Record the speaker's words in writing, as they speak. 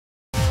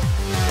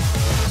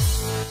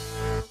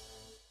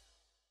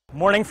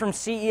Morning from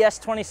CES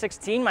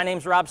 2016. My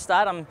name's Rob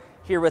Stott. I'm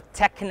here with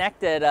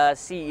TechConnect at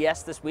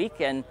CES this week,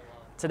 and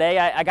today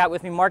I got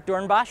with me Mark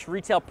Doornbosch,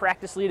 Retail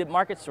Practice Lead at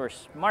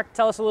MarketSource. Mark,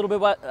 tell us a little bit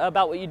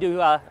about what you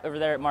do over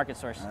there at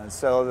MarketSource.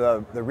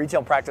 So the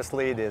Retail Practice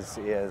Lead is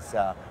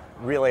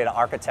really an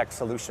architect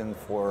solution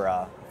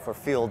for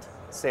field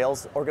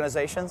sales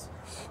organizations.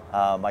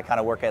 I kind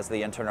of work as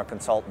the internal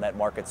consultant at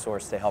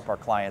MarketSource to help our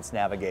clients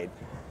navigate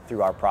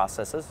through our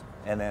processes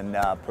and then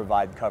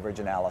provide coverage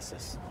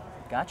analysis.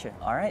 Gotcha.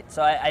 All right.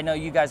 So I know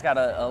you guys got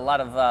a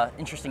lot of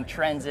interesting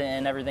trends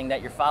and everything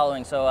that you're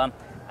following. So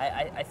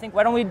I think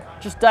why don't we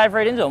just dive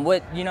right into them?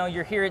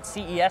 You're here at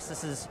CES.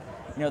 This is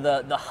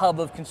the hub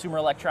of consumer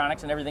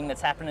electronics and everything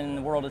that's happening in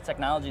the world of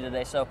technology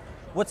today. So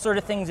what sort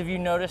of things have you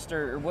noticed,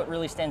 or what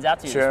really stands out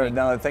to you? Sure. This week?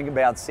 No, the thing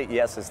about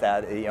CES is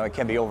that it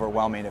can be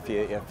overwhelming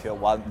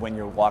when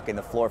you're walking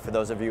the floor. For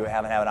those of you who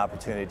haven't had an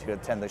opportunity to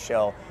attend the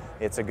show,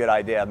 it's a good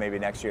idea maybe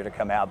next year to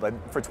come out. But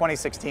for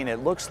 2016, it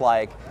looks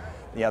like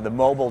the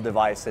mobile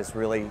device is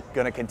really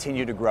going to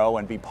continue to grow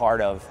and be part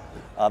of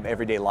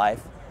everyday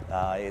life.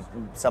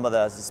 Some of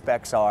the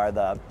specs are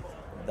the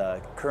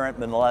current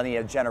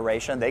millennial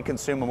generation, they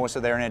consume most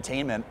of their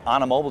entertainment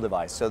on a mobile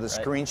device. So the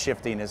screen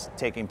shifting is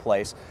taking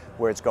place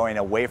where it's going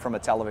away from a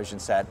television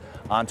set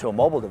onto a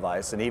mobile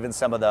device, and even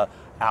some of the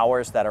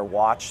hours that are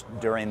watched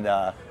during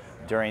the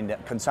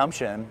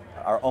consumption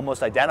are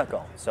almost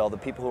identical. So the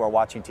people who are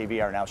watching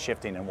TV are now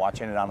shifting and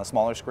watching it on a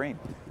smaller screen.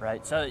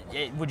 Right. So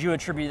would you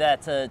attribute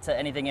that to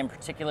anything in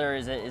particular?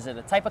 Is it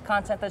a type of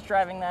content that's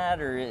driving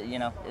that, or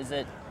is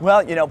it?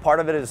 Well, part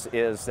of it is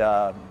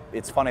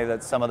it's funny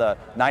that some of the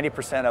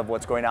 90% of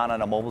what's going on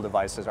a mobile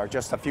devices are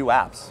just a few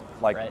apps,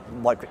 like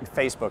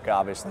Facebook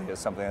obviously is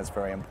something that's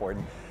very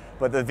important.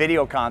 But the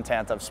video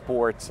content of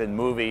sports and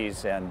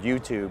movies and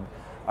YouTube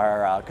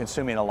are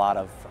consuming a lot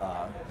of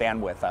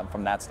bandwidth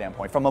from that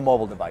standpoint, from a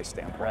mobile device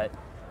standpoint. Right.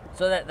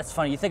 So that's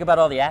funny. You think about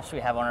all the apps we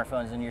have on our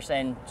phones, and you're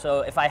saying,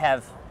 so if I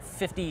have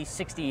 50,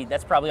 60,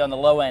 that's probably on the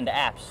low end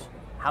apps.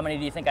 How many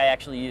do you think I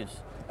actually use?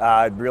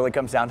 It really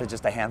comes down to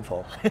just a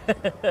handful.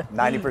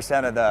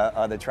 90%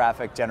 of the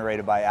traffic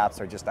generated by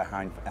apps are just a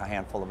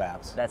handful of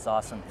apps. That's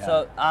awesome. Yeah.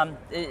 So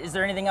is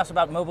there anything else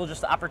about mobile,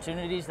 just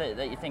opportunities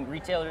that you think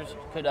retailers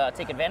could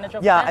take advantage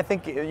of? Yeah, I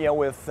think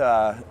with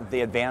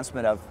the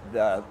advancement of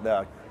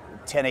the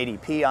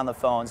 1080p on the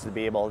phones,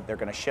 they're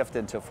going to shift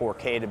into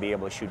 4K to be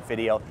able to shoot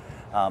video.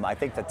 I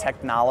think the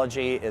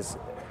technology is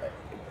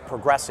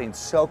progressing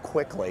so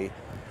quickly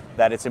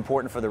that it's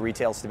important for the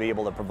retailers to be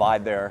able to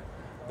provide their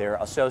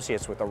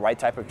associates with the right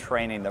type of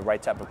training, the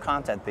right type of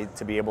content,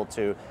 to be able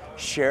to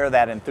share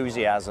that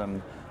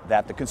enthusiasm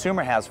that the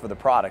consumer has for the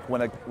product.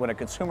 When a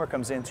consumer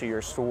comes into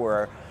your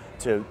store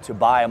to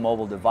buy a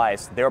mobile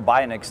device, they're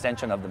buying an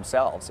extension of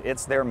themselves.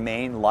 It's their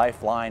main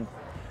lifeline,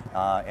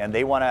 and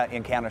they want to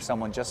encounter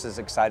someone just as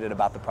excited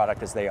about the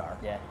product as they are.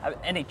 Yeah.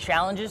 Any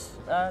challenges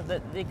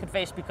that they could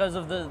face because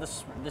of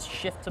this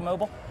shift to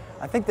mobile?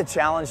 I think the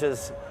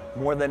challenges,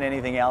 more than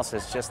anything else,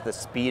 is just the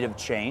speed of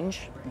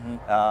change.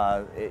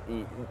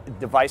 Mm-hmm.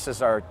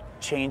 Devices are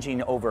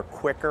changing over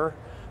quicker,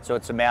 so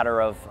it's a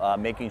matter of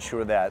making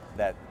sure that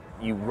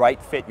you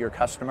fit your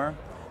customer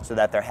so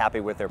that they're happy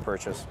with their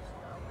purchase.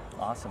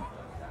 Awesome.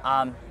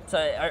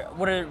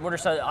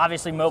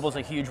 Obviously mobile's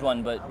a huge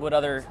one, but what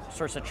other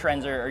sorts of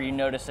trends are you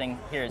noticing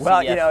here at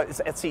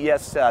CES? At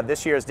CES,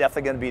 this year is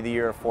definitely going to be the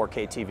year of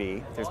 4K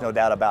TV. There's no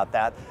doubt about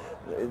that.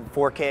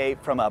 4K,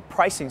 from a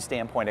pricing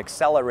standpoint,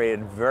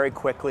 accelerated very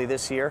quickly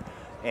this year,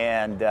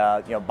 and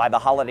by the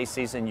holiday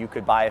season, you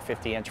could buy a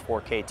 50-inch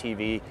 4K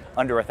TV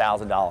under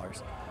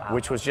 $1,000,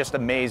 which was just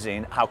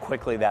amazing how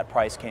quickly that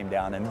price came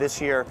down. And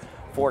this year,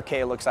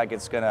 4K looks like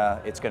it's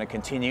gonna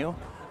continue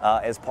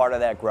as part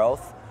of that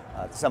growth.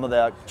 Some of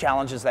the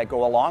challenges that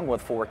go along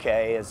with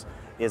 4K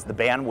is the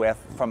bandwidth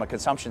from a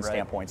consumption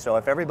standpoint. So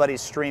if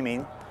everybody's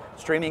streaming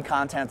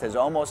content is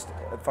almost,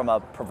 from a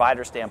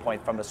provider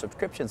standpoint, from a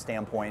subscription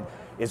standpoint,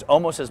 is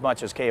almost as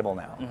much as cable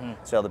now. Mm-hmm.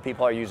 So the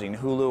people are using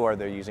Hulu or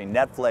they're using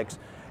Netflix,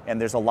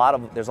 and there's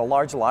a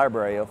large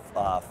library of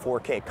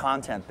 4K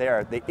content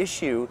there. The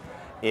issue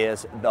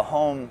is the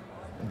home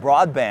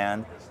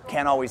broadband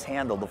can't always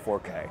handle the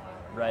 4K.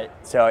 Right.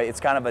 So it's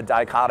kind of a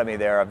dichotomy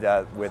there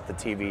with the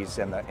TVs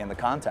and the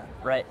content.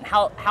 Right. And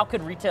how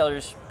could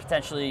retailers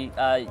potentially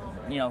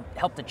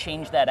help to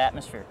change that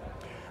atmosphere?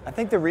 I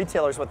think the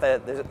retailers,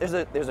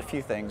 there's a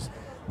few things.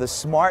 The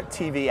smart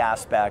TV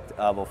aspect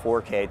of a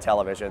 4K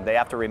television, they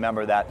have to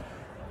remember that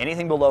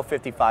anything below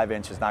 55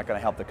 inch is not going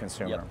to help the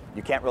consumer. Yep.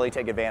 You can't really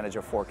take advantage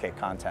of 4K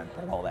content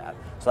below that.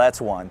 So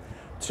that's one.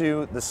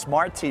 Two, the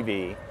smart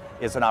TV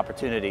is an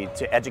opportunity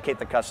to educate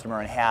the customer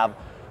and have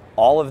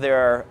all of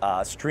their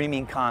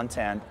streaming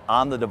content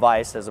on the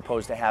device as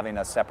opposed to having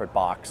a separate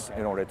box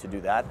in order to do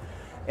that.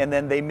 And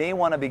then they may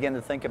want to begin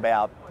to think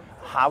about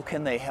how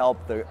can they help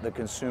the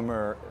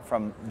consumer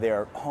from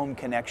their home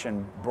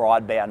connection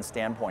broadband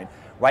standpoint.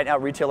 Right now,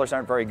 retailers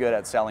aren't very good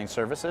at selling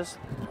services,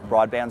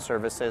 broadband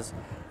services,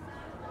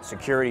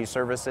 security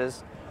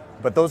services.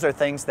 But those are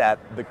things that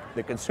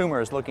the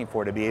consumer is looking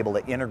for, to be able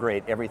to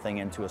integrate everything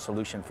into a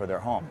solution for their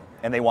home,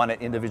 and they want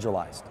it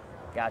individualized.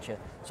 Gotcha.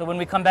 So when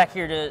we come back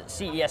here to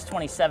CES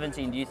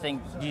 2017,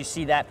 do you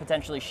see that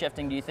potentially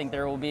shifting? Do you think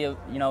there will be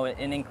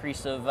an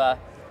increase of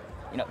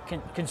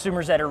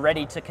consumers that are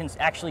ready to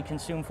actually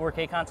consume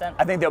 4K content?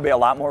 I think there'll be a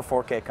lot more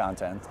 4K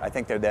content. I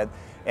think they're dead.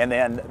 And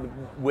then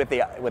with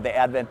the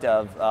advent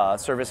of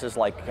services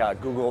like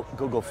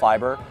Google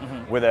Fiber,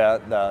 where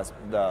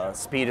the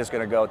speed is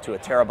going to go to a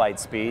terabyte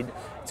speed,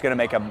 it's going to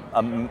make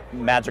a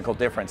magical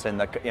difference in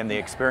the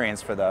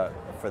experience for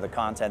the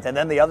content. And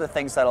then the other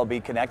things that'll be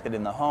connected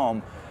in the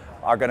home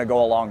are going to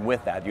go along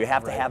with that. You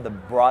have to have the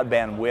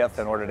broadband width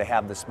in order to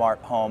have the smart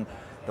home,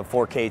 the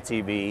 4K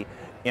TV,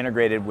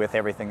 integrated with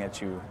everything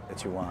that you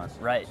want.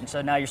 Right, and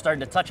so now you're starting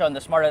to touch on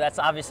the smarter. That's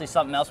obviously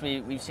something else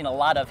we've seen a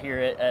lot of here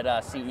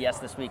at CES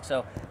this week.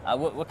 So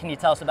what can you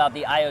tell us about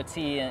the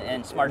IoT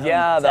and smart home?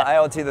 Yeah, the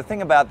IoT. The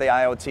thing about the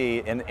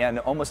IoT, and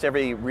almost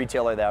every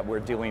retailer that we're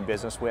doing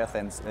business with,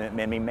 and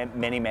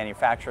many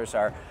manufacturers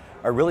are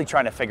really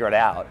trying to figure it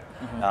out.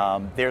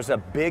 There's a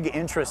big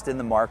interest in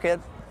the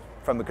market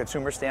from the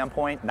consumer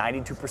standpoint.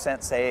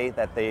 92% say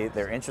that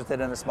they're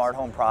interested in a smart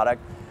home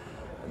product.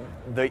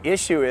 The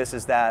issue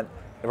is that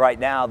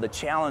right now the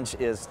challenge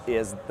is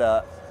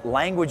the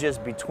languages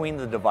between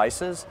the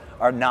devices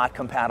are not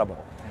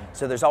compatible.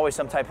 So there's always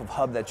some type of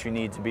hub that you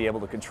need to be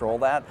able to control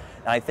that.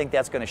 And I think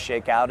that's going to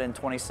shake out in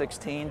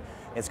 2016.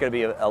 It's going to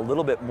be a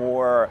little bit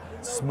more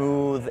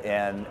smooth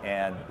and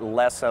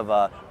less of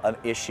an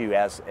issue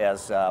as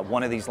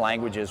one of these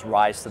languages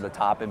rise to the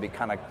top and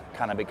kind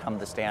of become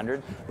the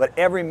standard. But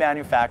every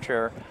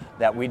manufacturer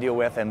that we deal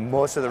with, and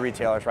most of the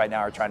retailers right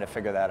now, are trying to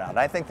figure that out. And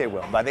I think they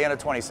will. By the end of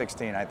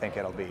 2016, I think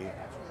it'll be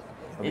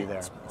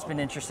there. It's been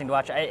interesting to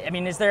watch. I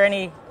mean, is there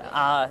any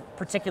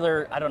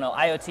particular,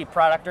 IoT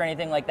product or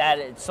anything like that?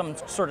 It's some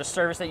sort of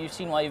service that you've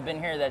seen while you've been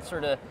here that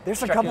sort of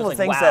There's a couple of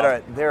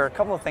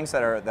things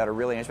that are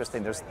really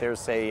interesting.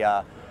 There's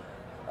a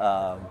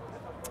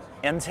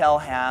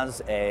Intel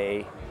has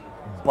a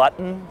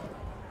button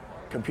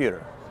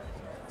computer,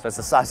 so it's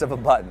the size of a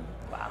button.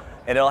 Wow.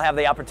 And it'll have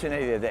the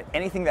opportunity that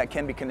anything that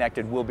can be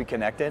connected will be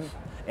connected.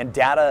 And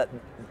data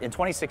in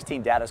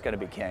 2016, data is going to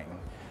be king.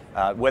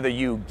 Whether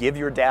you give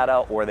your data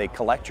or they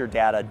collect your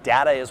data,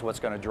 data is what's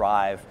going to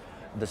drive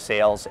the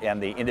sales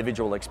and the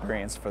individual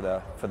experience for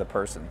the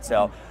person.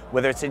 So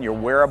whether it's in your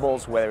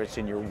wearables, whether it's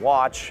in your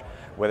watch,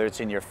 whether it's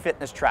in your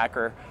fitness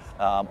tracker,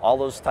 all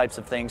those types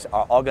of things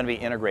are all going to be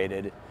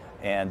integrated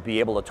and be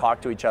able to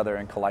talk to each other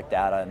and collect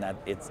data, and that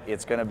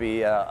it's going to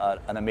be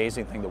an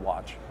amazing thing to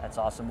watch. That's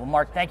awesome. Well,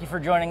 Mark, thank you for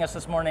joining us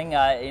this morning.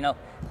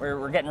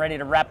 We're getting ready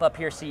to wrap up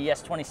here CES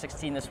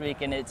 2016 this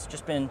week, and it's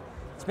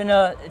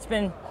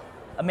been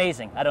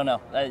amazing. I don't know.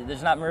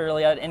 There's not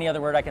really any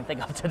other word I can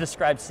think of to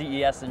describe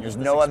CES. And there's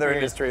no other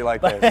industry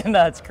like this.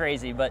 No, it's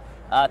crazy. But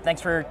thanks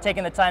for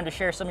taking the time to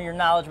share some of your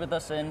knowledge with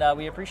us, and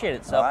we appreciate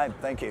it. So, all right,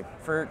 thank you.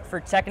 For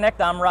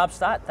TechConnect, I'm Rob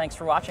Stott. Thanks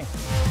for watching.